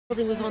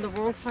building was on the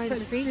wrong side of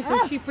the street,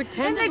 so she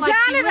pretended and like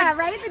she lived,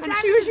 right? and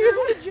she was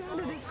using the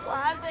janitor's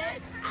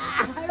closet.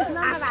 I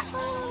remember that.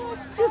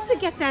 Just to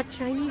get that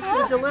Chinese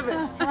food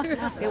delivered.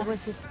 It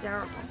was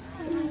hysterical.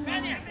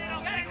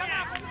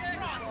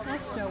 That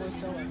show was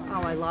so fun.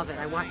 Oh, I love it.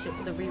 I watch it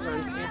for the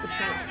reruns all the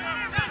time.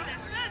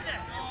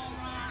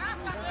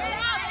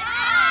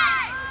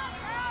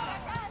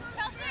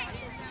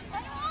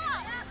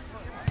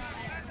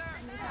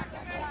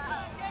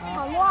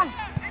 Come on.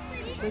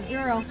 Good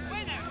girl.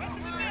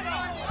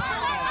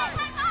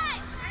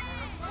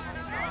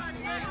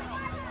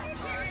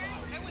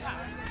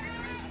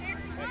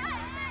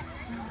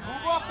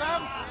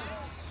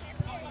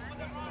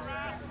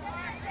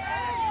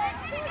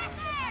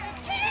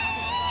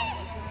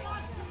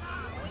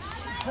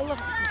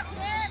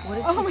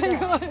 Oh my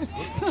God.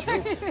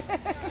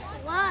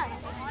 What?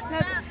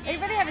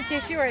 Anybody have a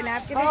tissue or a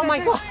napkin? Oh my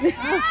God. Do you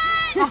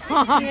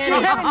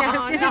have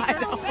a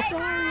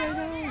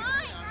napkin?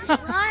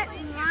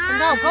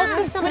 No, go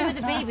see somebody with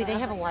a baby. They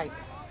have a wipe.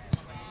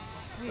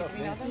 Yeah.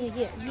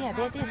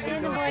 They're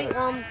standing by,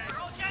 Don't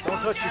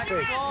touch your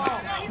face.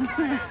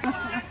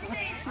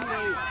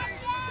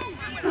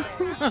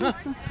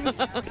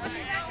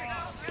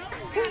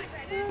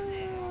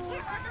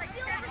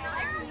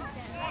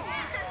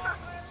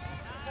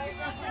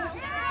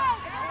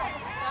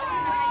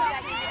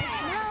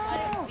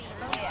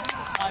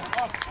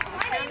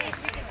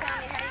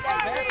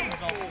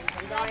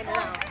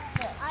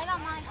 I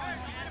don't mind.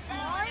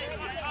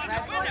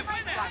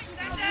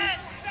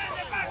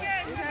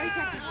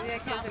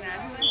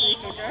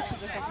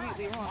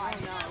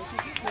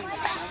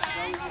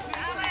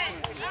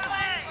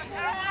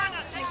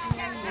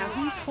 Now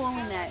he's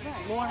calling that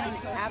Lauren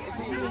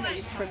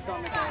absolutely tripped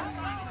on the girl.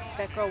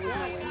 That girl was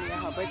nowhere near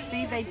her. But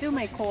see, they do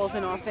make calls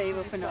in our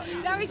favor for no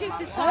reason. That was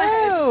just as fun.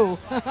 Oh!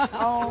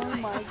 Oh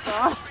my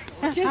God.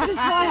 Just as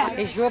fun.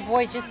 is your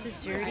boy just as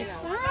dirty?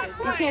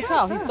 You can't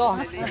tell, he's gone.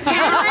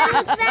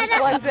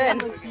 One's in.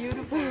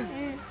 Beautiful.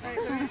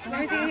 Let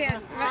me see here.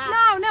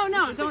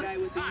 No.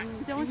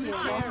 Don't do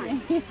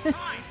it.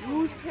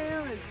 Whose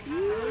parents?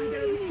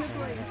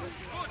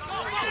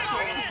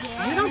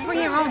 You don't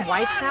bring your own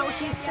wipes out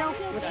with you still?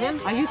 With him?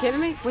 Are you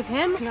kidding me? With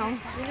him? No.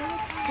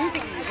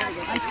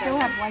 I still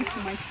have wipes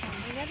in my trunk.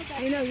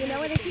 You know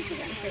what I keep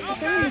forgetting. But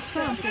they're in the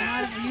trunk, they're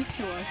not even used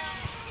to us.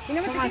 You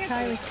know what? Come on,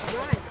 Kylie.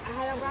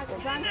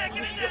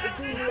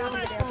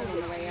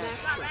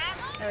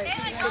 All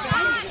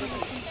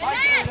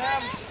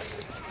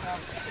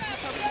right.